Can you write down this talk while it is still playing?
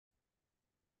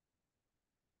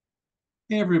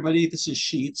Hey everybody, this is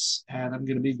Sheets, and I'm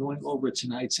going to be going over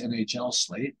tonight's NHL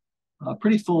slate. A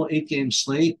pretty full 8-game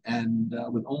slate, and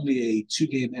with only a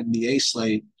 2-game NBA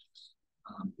slate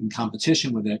in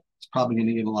competition with it, it's probably going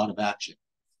to get a lot of action.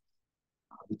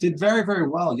 We did very, very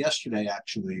well yesterday,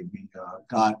 actually. We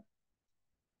got, I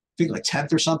think, like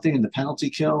 10th or something in the penalty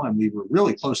kill, and we were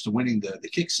really close to winning the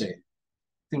kick save.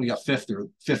 I think we got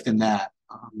fifth in that,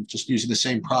 just using the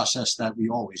same process that we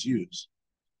always use.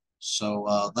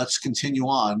 So let's continue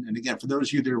on. And again, for those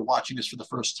of you that are watching this for the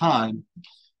first time,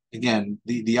 again,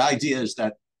 the idea is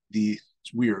that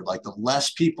it's weird, like the less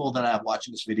people that I have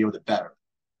watching this video, the better.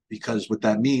 Because what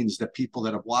that means that people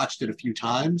that have watched it a few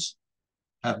times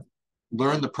have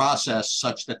learned the process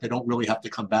such that they don't really have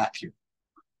to come back here.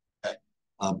 Okay.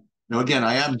 Now, again,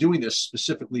 I am doing this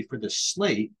specifically for this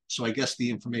slate, so I guess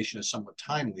the information is somewhat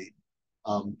timely.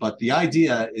 But the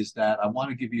idea is that I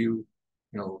want to give you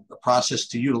a process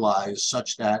to utilize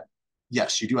such that,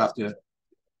 yes, you do have to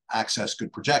access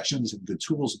good projections and good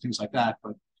tools and things like that,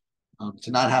 but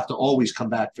to not have to always come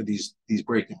back for these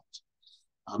breakdowns.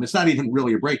 It's not even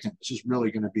really a breakdown. It's just really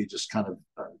going to be just kind of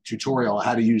a tutorial on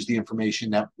how to use the information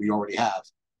that we already have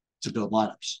to build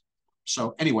lineups.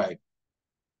 So anyway,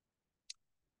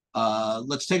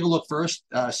 let's take a look first.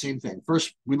 Same thing.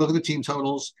 First, we look at the team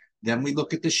totals. Then we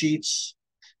look at the sheets.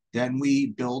 Then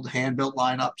we build hand-built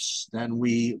lineups. Then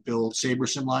we build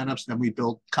SaberSim lineups. Then we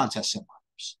build contest sim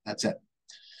lineups. That's it.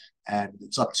 And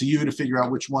it's up to you to figure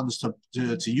out which ones to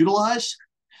utilize.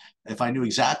 If I knew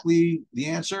exactly the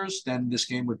answers, then this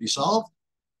game would be solved.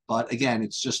 But again,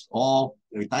 it's just all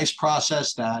a nice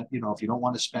process that, if you don't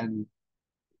want to spend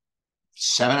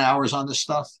 7 hours on this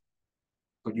stuff,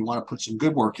 but you want to put some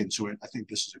good work into it, I think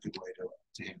this is a good way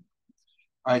to handle it.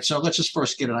 All right, so let's just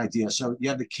first get an idea. So you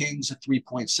have the Kings at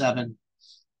 3.7.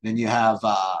 Then you have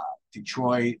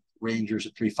Detroit Rangers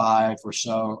at 3.5 or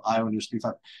so. Islanders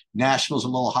 3.5. Nashville's a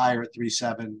little higher at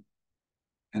 3.7.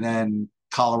 And then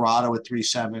Colorado at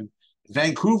 3.7.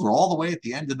 Vancouver all the way at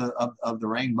the end of the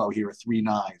rainbow here at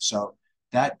 3.9. So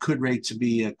that could rate to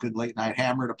be a good late night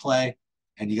hammer to play.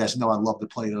 And you guys know I love to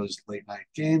play those late night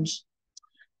games.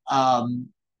 Not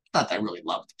that I really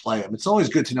love to play them. It's always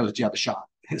good to know that you have a shot,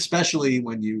 especially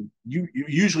when you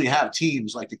usually have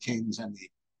teams like the Kings and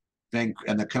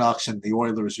the Canucks and the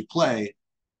Oilers who play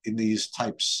in these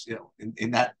types,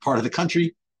 in that part of the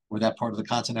country or that part of the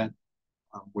continent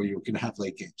where you can have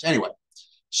late games. Anyway,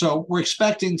 so we're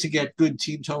expecting to get good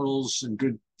team totals and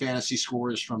good fantasy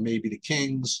scores from maybe the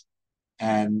Kings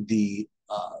and the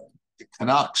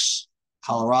Canucks,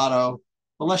 Colorado.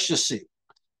 But let's just see.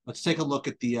 Let's take a look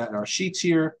at our sheets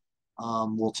here.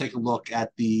 We'll take a look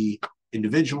at the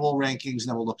individual rankings, and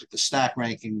then we'll look at the stack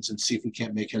rankings and see if we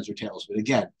can't make heads or tails. But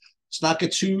again, let's not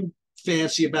get too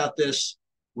fancy about this.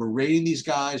 We're rating these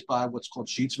guys by what's called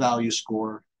Sheets Value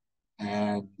Score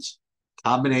and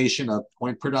combination of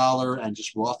point per dollar and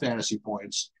just raw fantasy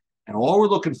points. And all we're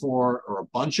looking for are a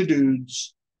bunch of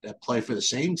dudes that play for the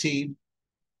same team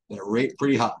that rate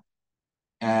pretty high.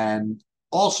 And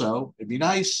also, it'd be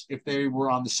nice if they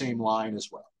were on the same line as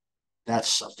well.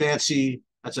 That's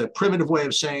a primitive way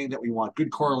of saying that we want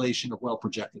good correlation of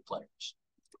well-projected players.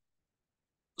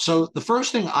 So the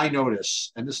first thing I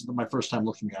notice, and this is my first time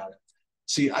looking at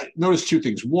it, I noticed two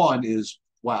things. One is,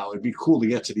 wow, it'd be cool to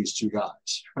get to these two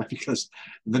guys, right? Because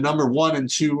the number 1 and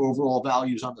 2 overall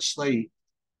values on the slate,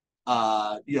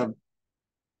 you have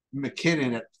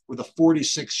McKinnon with a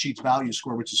 46 Sheets value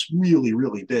score, which is really,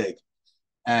 really big.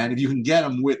 And if you can get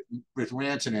him with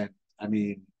Rantanen, I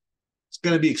mean, it's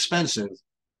going to be expensive,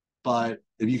 but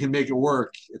if you can make it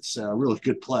work, it's a really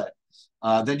good play.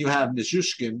 Then you have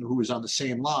Nichushkin, who is on the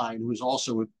same line, who is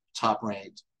also top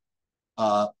ranked.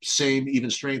 Same even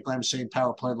strength line, same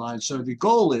power play line. So the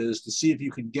goal is to see if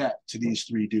you can get to these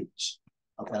 3 dudes.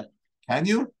 Okay. Can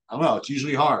you? I don't know. It's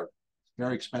usually hard.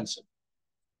 Very expensive.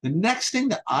 The next thing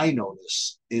that I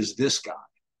notice is this guy.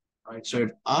 Right. So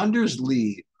if Anders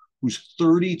Lee, who's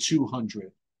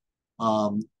 3,200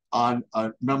 on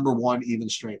a number 1 even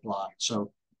strength line.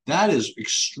 So that is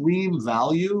extreme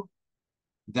value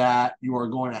that you are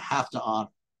going to have to honor,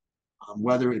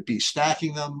 whether it be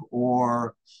stacking them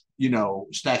or,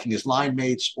 stacking his line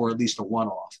mates or at least a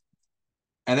one-off.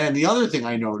 And then the other thing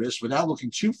I noticed, without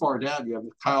looking too far down, you have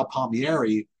Kyle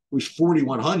Palmieri, who's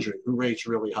 4,100, who rates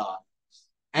really high.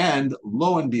 And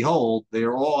lo and behold, they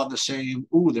are all on the same.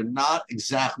 They're not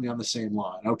exactly on the same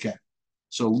line. Okay.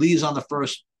 So Lee's on the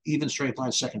first even strength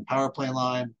line, second power play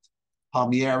line.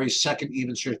 Palmieri, second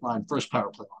even strength line, first power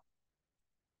play line.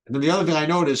 And then the other thing I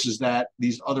notice is that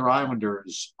these other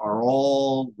Islanders are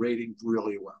all rating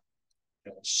really well.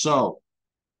 Okay. So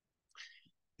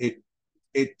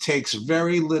it takes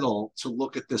very little to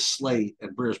look at this slate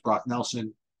and Bears Brock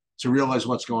Nelson to realize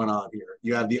what's going on here.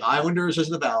 You have the Islanders as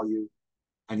the value,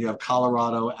 and you have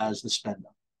Colorado as the spend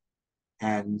up.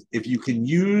 And if you can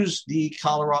use the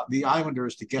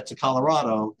Islanders to get to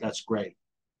Colorado, that's great.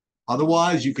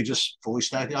 Otherwise, you could just fully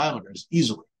stack the Islanders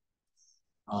easily.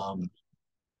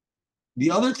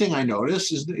 The other thing I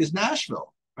noticed is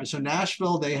Nashville. Right? So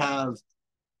Nashville, they have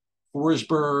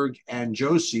Forsberg and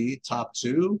Josie, top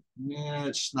two. Yeah,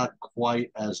 it's not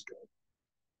quite as good.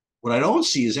 What I don't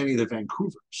see is any of the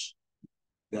Vancouvers.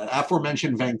 The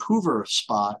aforementioned Vancouver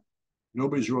spot,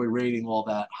 nobody's really rating all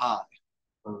that high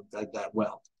or that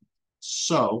well.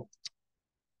 So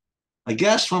I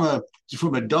guess from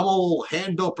a double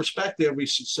handle perspective, we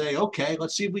should say, okay,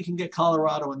 let's see if we can get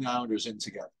Colorado and the Islanders in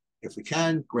together. If we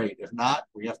can, great. If not,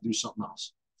 we have to do something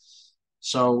else.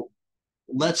 So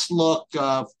let's look,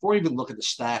 before we even look at the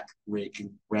stack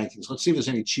rankings, let's see if there's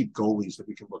any cheap goalies that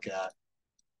we can look at.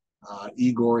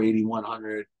 Igor,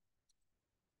 8,100.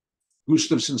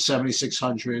 Gustafsson,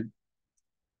 7,600.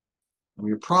 And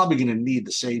you're probably going to need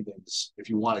the savings if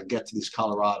you want to get to these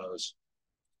Colorados.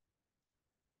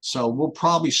 So we'll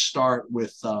probably start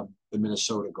with the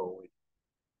Minnesota goalie,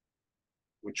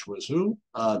 which was who?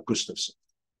 Gustafsson.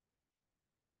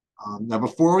 Now,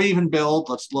 before we even build,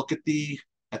 let's look at the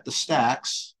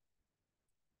stacks,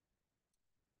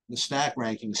 the stack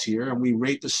rankings here, and we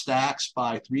rate the stacks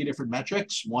by 3 different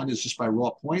metrics. One is just by raw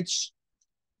points.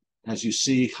 As you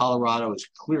see, Colorado is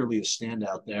clearly a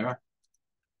standout there,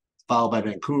 followed by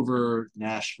Vancouver,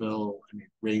 Nashville,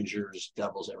 Rangers,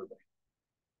 Devils, everybody.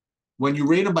 When you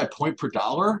rate them by point per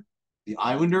dollar, the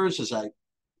Islanders, as I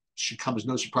should come as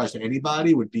no surprise to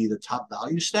anybody, would be the top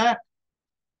value stack.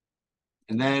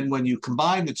 And then when you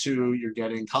combine the two, you're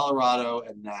getting Colorado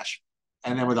and Nashville,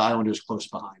 and then with Islanders close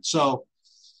behind. So,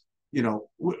 you know,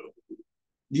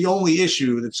 the only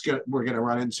issue we're going to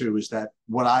run into is that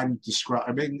what I'm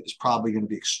describing is probably going to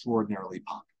be extraordinarily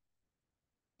popular.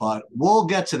 But we'll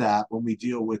get to that when we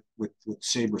deal with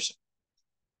Sabreson.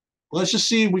 Let's just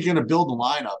see if we're going to build a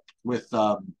lineup with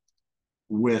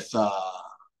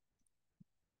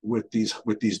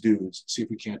these dudes. See if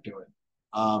we can't do it.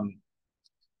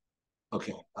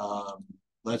 Okay.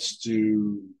 Let's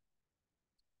do.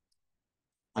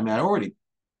 I mean, I already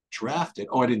drafted.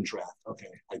 Oh, I didn't draft. Okay,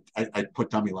 I put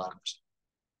dummy lineups.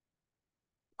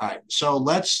 All right, so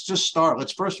let's just start.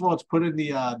 Let's first of all let's put in the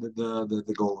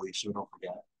goalie so we don't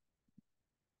forget.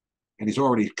 And he's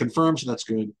already confirmed, so that's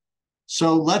good.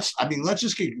 So let's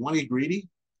just want to get greedy?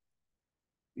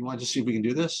 You want to see if we can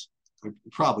do this? We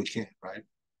probably can't, right?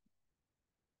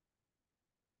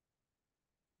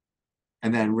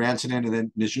 And then Rantanen and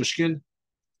then Nichushkin.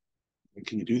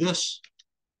 Can you do this?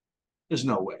 There's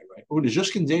no way, right? Oh,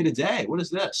 Nichushkin day to day. What is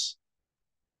this?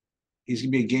 He's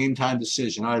gonna be a game time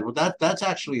decision. All right, well that's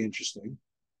actually interesting.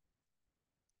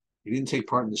 He didn't take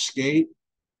part in the skate.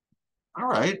 All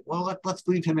right, well let's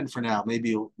leave him in for now.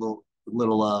 Maybe a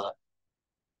little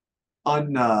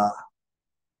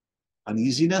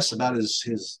uneasiness about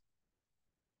his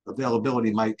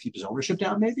availability might keep his ownership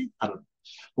down. Maybe I don't know,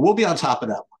 but we'll be on top of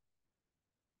that one.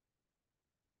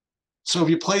 So if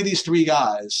you play these 3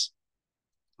 guys,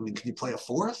 I mean, can you play a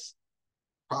 4th?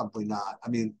 Probably not. I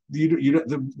mean,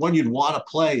 the one you'd want to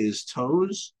play is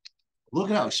Toes. Look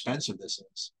at how expensive this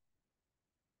is.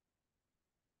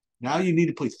 Now you need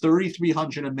to play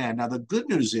 3,300 a man. Now the good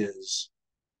news is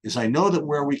I know that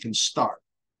where we can start.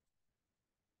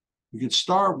 We could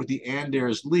start with the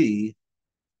Anders Lee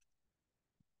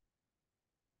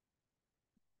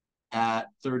at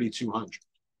 3,200.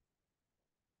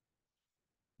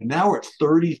 And now we're at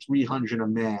 3,300 a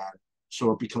man,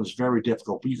 so it becomes very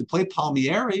difficult. But you can play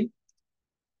Palmieri.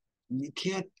 You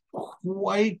can't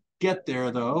quite get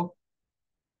there, though.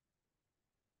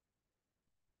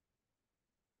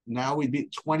 Now we'd be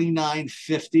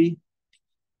 2,950.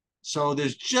 So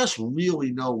there's just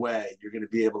really no way you're going to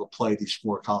be able to play these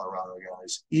 4 Colorado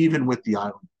guys, even with the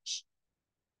Islanders.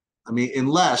 I mean,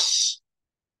 unless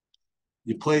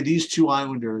you play these 2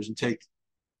 Islanders and take,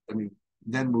 I mean,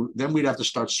 then we'd have to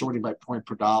start sorting by point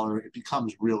per dollar. It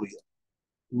becomes really,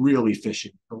 really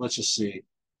fishing. But let's just see.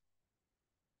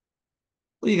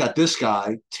 Well, you got this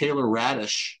guy, Taylor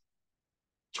Radish,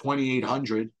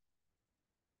 2,800.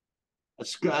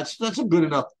 That's a good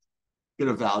enough bit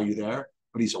of value there.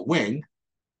 But he's a wing.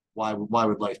 Why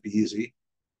would life be easy?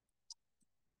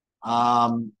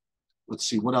 Let's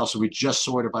see. What else? Are we just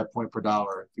sorted by point per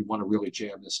dollar if you want to really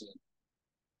jam this in?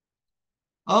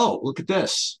 Oh, look at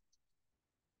this.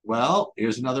 Well,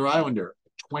 here's another Islander.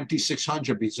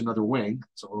 2,600 beats another wing.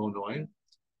 It's a little annoying.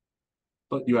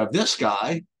 But you have this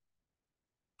guy,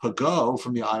 Pago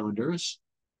from the Islanders,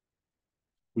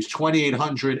 who's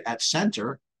 2,800 at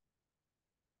center.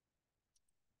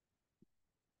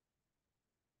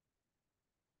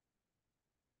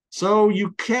 So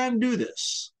you can do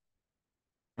this.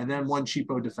 And then one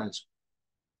cheapo defenseman.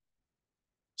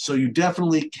 So you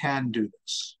definitely can do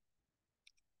this.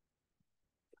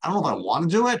 I don't know if I want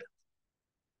to do it,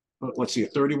 but let's see, a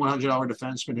 $3,100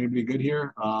 defenseman would be good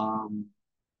here.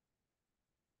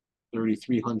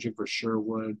 3,300 for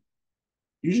Sherwood.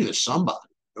 Usually there's somebody.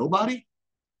 Nobody?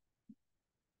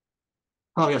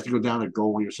 Probably have to go down to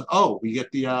goalie or something. Oh, we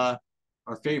get the our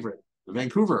favorite, the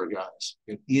Vancouver guys,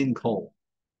 Ian Cole.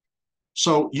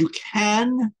 So you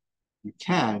can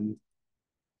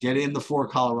get in the 4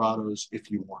 Colorados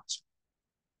if you want to.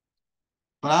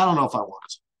 But I don't know if I want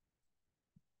to.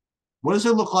 What does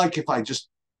it look like if I just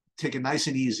take it nice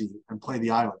and easy and play the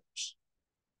Islanders?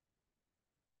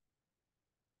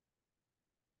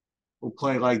 We'll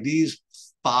play like these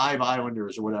 5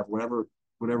 Islanders or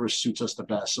whatever suits us the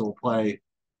best. So we'll play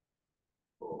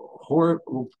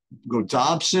we'll go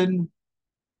Dobson,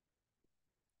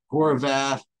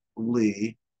 Horvath,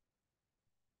 Lee.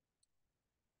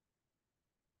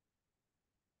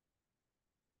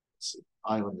 Let's see,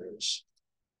 Islanders.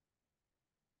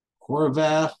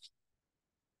 Horvath,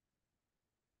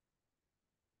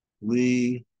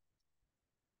 Lee,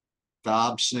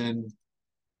 Dobson,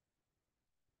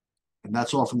 and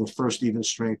that's all from the first even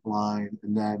strength line.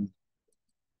 And then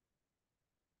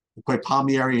we'll play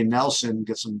Palmieri and Nelson,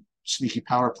 get some sneaky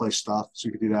power play stuff, so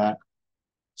you can do that.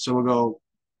 So we'll go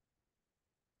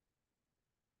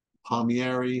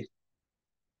Palmieri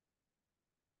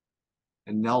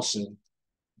and Nelson.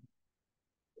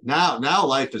 Now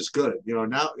life is good.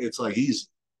 Now it's like easy.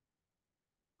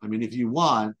 I mean, if you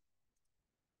want,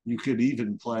 you could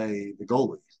even play the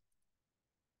goalie.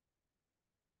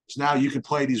 So now you could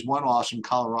play these one-offs from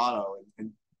Colorado,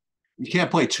 and you can't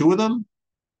play 2 of them,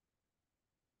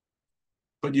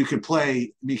 but you could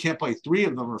play. You can't play 3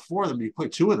 of them or 4 of them. You play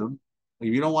 2 of them. Like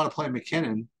if you don't want to play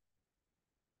McKinnon,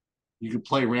 you could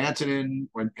play Rantanen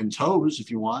and Toes if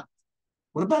you want.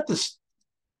 What about this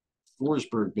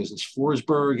Forsberg business?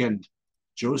 Forsberg and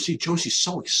Josie. Josie's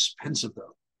so expensive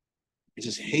though. I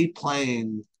just hate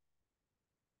playing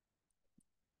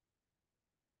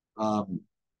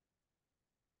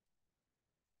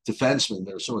defensemen.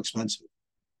 They're so expensive.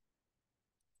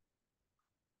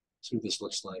 Let's see what this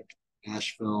looks like.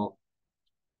 Nashville,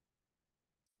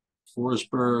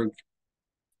 Forsberg,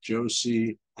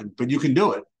 Josie, but you can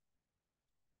do it.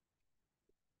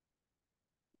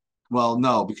 Well,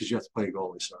 no, because you have to play a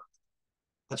goalie, so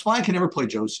that's why I can never play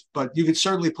Josie. But you can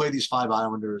certainly play these 5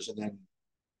 Islanders and then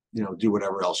do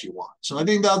whatever else you want. So I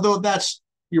think that's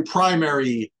your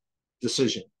primary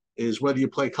decision, is whether you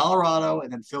play Colorado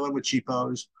and then fill in with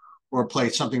cheapos, or play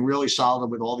something really solid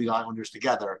with all these Islanders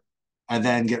together and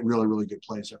then get really, really good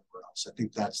plays everywhere else. I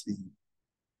think that's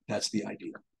the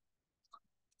idea.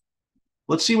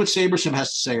 Let's see what Sabersim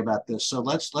has to say about this. So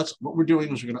let's what we're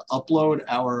doing is we're going to upload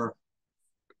our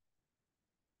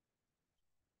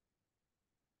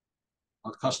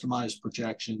customized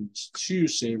projections to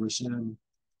Sabersim.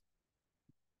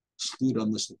 Exclude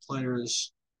unlisted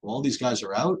players. Well, all these guys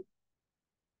are out.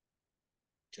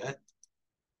 Okay.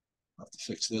 I'll have to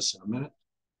fix this in a minute.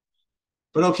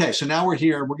 But okay, so now we're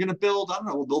here. We're going to build, I don't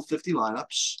know, we'll build 50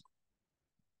 lineups.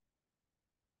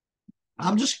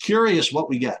 I'm just curious what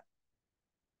we get.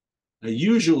 Now,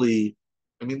 usually,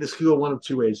 I mean, this could go one of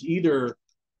 2 ways. Either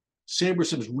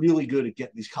Sabersim's really good at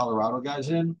getting these Colorado guys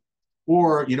in,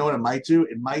 or you know what it might do?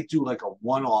 It might do like a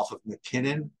one-off of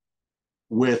McKinnon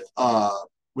with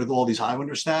all these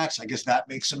Islander stacks. I guess that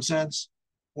makes some sense.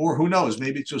 Or who knows?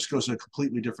 Maybe it just goes in a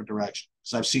completely different direction,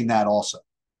 because I've seen that also.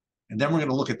 And then we're going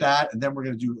to look at that, and then we're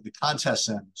going to do the contest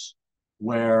sims,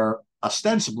 where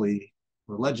ostensibly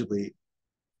or allegedly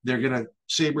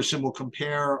Sabersim will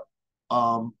compare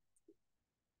our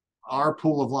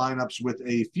pool of lineups with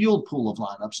a field pool of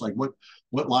lineups, like what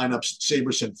lineups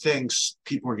Sabersim thinks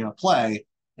people are going to play,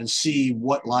 and see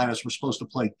what lineups we're supposed to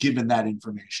play given that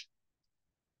information.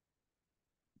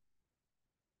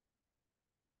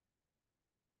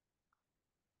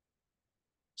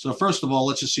 So first of all,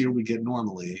 let's just see what we get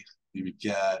normally. We would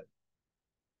get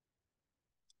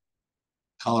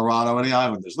Colorado and the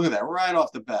Islanders. Look at that, right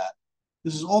off the bat.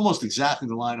 This is almost exactly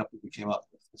the lineup that we came up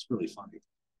with. It's really funny.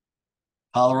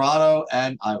 Colorado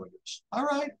and Islanders. All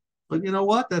right. But you know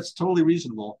what? That's totally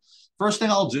reasonable. First thing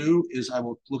I'll do is I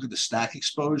will look at the stack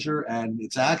exposure, and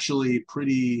it's actually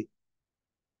pretty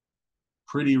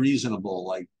reasonable,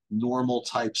 like normal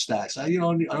type stacks. I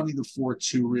don't need the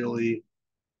 4-2 really,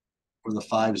 or the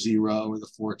 5-0 or the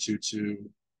 4-2-2.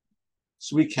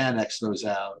 So we can X those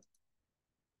out.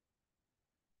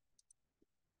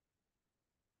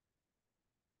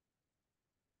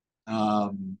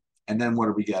 And then what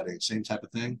are we getting? Same type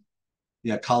of thing?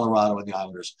 Yeah, Colorado and the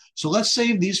Islanders. So let's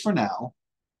save these for now.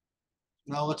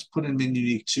 Now let's put in min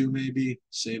unique 2 maybe.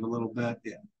 Save a little bit.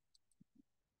 Yeah.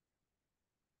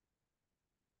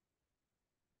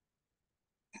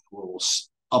 We'll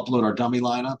upload our dummy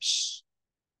lineups.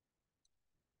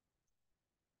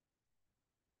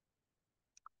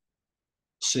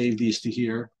 Save these to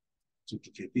here.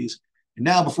 Duplicate these. And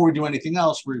now before we do anything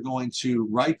else, we're going to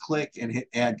right click and hit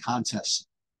add contests.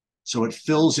 So it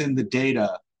fills in the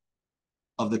data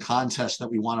of the contest that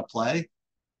we want to play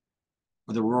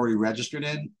or that we're already registered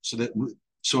in so that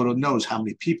so it knows how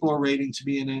many people are rating to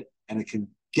be in it, and it can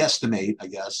guesstimate, I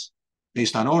guess,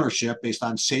 based on ownership, based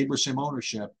on SaberSim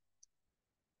ownership,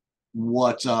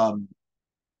 what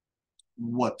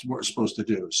we're supposed to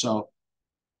do. So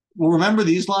we'll remember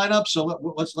these lineups. So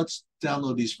let's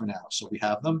download these for now. So we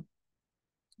have them.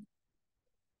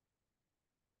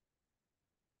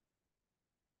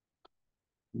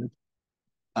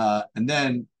 And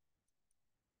then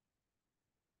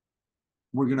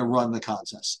we're going to run the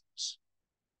contest.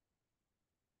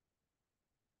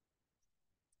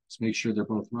 Let's make sure they're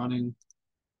both running.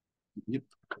 Yep.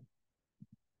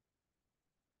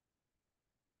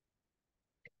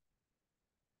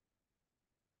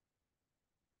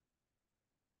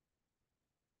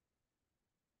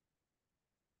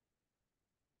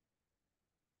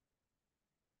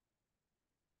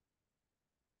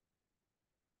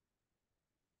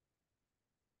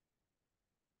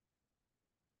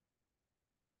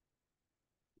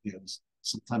 You know,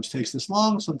 sometimes takes this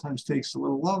long, sometimes takes a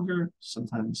little longer,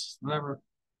 sometimes whatever.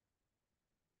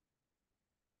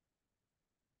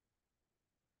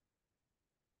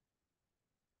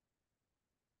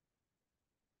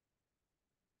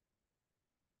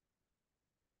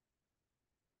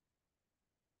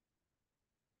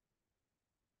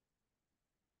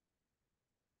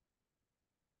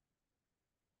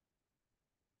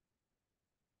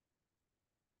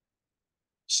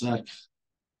 Sec.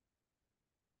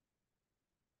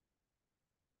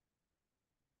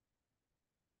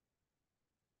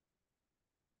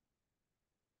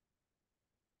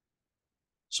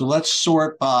 So let's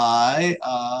sort by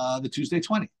the Tuesday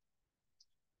 20.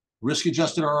 Risk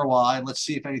adjusted ROI. Let's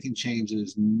see if anything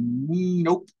changes.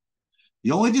 Nope.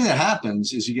 The only thing that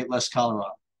happens is you get less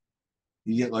Colorado.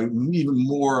 You get like even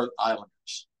more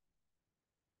Islanders.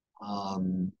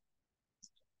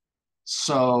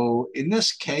 So in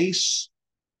this case,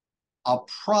 I'll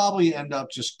probably end up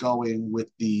just going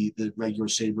with the regular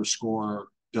Saber score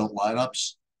built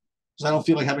lineups because I don't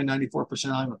feel like having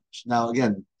 94% Islanders. Now,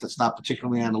 again, that's not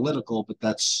particularly analytical, but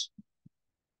that's,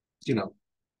 you know,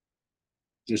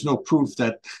 there's no proof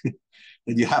that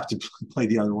that you have to play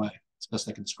the other way. It's best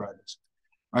I can describe this.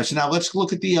 All right, so now let's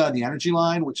look at the energy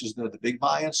line, which is the big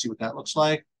buy-in, see what that looks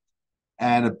like,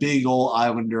 and a big old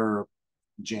Islander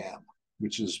jam,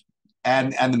 which is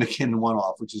and the McKinnon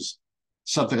one-off, which is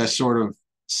something I sort of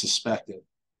suspected.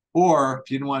 Or if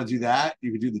you didn't want to do that,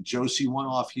 you could do the Josie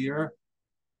one-off here.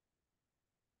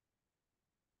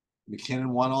 McKinnon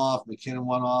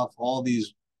one-off, all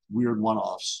these weird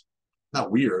one-offs. Not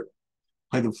weird.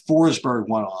 Play the Forsberg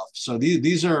one-off. So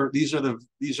these are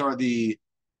the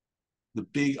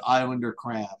big Islander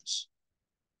crabs.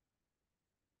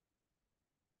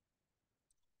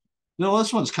 No,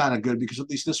 this one's kind of good because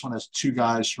at least this one has two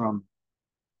guys from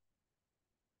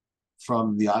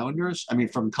the Islanders. I mean,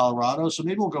 from Colorado. So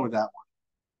maybe we'll go with that one.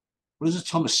 What is this,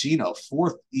 Tomasino?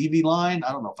 Fourth EV line?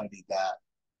 I don't know if I need that.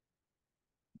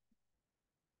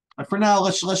 But for now,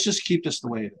 let's just keep this the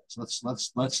way it is.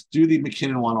 Let's do the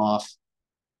McKinnon one off.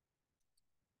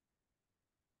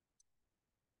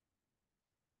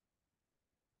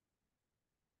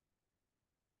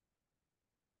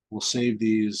 We'll save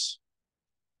these.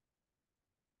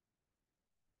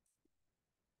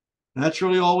 And that's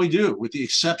really all we do, with the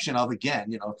exception of,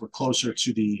 again, if we're closer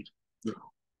to the,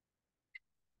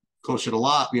 closer to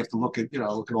lock, we have to look at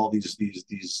all these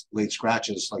late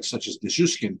scratches, like such as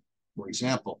Nichushkin, for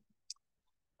example.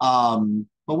 But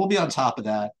we'll be on top of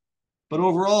that. But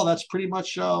overall, that's pretty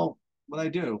much what I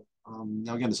do.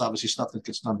 Now, again, there's obviously stuff that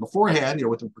gets done beforehand,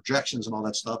 with the projections and all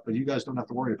that stuff, but you guys don't have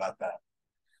to worry about that.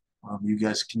 You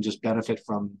guys can just benefit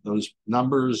from those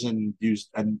numbers and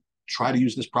try to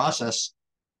use this process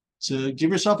to give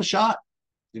yourself a shot,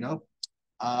 and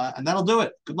that'll do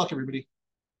it. Good luck, everybody.